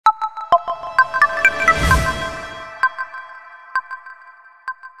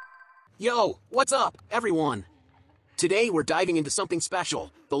Yo, what's up, everyone? Today we're diving into something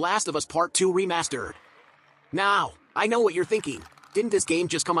special, The Last of Us Part 2 Remastered. Now, I know what you're thinking. Didn't this game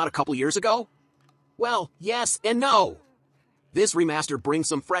just come out a couple years ago? Well, yes and no. This remaster brings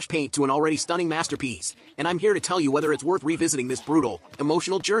some fresh paint to an already stunning masterpiece, and I'm here to tell you whether it's worth revisiting this brutal,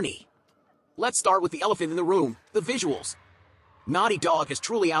 emotional journey. Let's start with the elephant in the room, the visuals. Naughty Dog has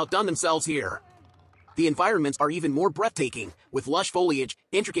truly outdone themselves here. The environments are even more breathtaking, with lush foliage,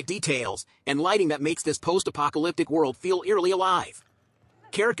 intricate details, and lighting that makes this post-apocalyptic world feel eerily alive.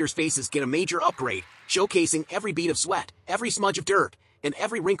 Characters' faces get a major upgrade, showcasing every bead of sweat, every smudge of dirt, and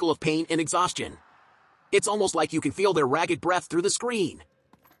every wrinkle of pain and exhaustion. It's almost like you can feel their ragged breath through the screen.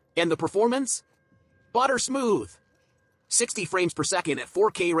 And the performance? Butter smooth. 60 frames per second at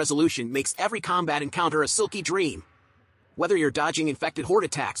 4K resolution makes every combat encounter a silky dream. Whether you're dodging infected horde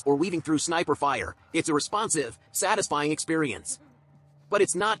attacks or weaving through sniper fire, it's a responsive, satisfying experience. But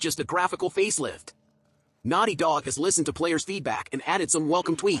it's not just a graphical facelift. Naughty Dog has listened to players' feedback and added some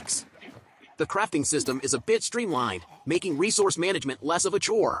welcome tweaks. The crafting system is a bit streamlined, making resource management less of a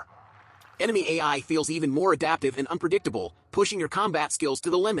chore. Enemy AI feels even more adaptive and unpredictable, pushing your combat skills to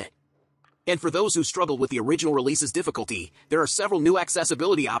the limit. And for those who struggled with the original release's difficulty, there are several new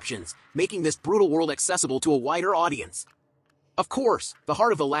accessibility options, making this brutal world accessible to a wider audience. Of course, the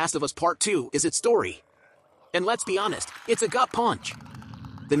heart of The Last of Us Part 2 is its story. And let's be honest, it's a gut punch.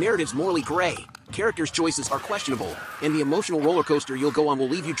 The narrative's morally gray, characters' choices are questionable, and the emotional roller coaster you'll go on will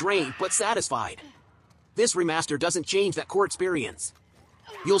leave you drained but satisfied. This remaster doesn't change that core experience.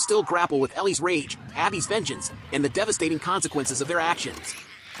 You'll still grapple with Ellie's rage, Abby's vengeance, and the devastating consequences of their actions.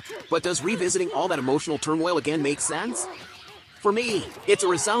 But does revisiting all that emotional turmoil again make sense? For me, it's a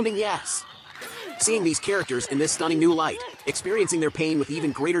resounding yes. Seeing these characters in this stunning new light, experiencing their pain with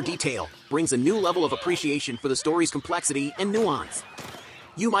even greater detail, brings a new level of appreciation for the story's complexity and nuance.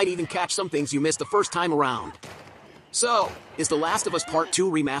 You might even catch some things you missed the first time around. So, is The Last of Us Part 2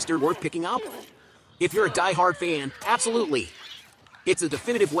 Remastered worth picking up? If you're a die-hard fan, absolutely. It's a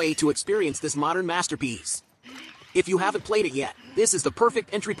definitive way to experience this modern masterpiece. If you haven't played it yet, this is the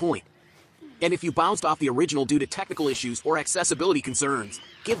perfect entry point. And if you bounced off the original due to technical issues or accessibility concerns,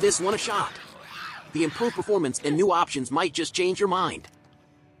 give this one a shot. The improved performance and new options might just change your mind.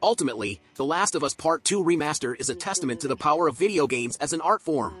 Ultimately, The Last of Us Part 2 Remaster is a testament to the power of video games as an art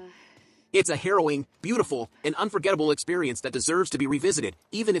form. It's a harrowing, beautiful, and unforgettable experience that deserves to be revisited,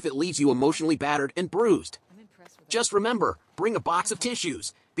 even if it leaves you emotionally battered and bruised. Just remember, bring a box of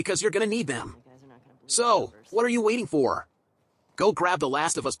tissues, because you're gonna need them. So, what are you waiting for? Go grab The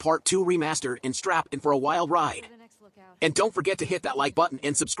Last of Us Part 2 Remaster and strap in for a wild ride. And don't forget to hit that like button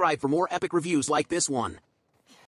and subscribe for more epic reviews like this one.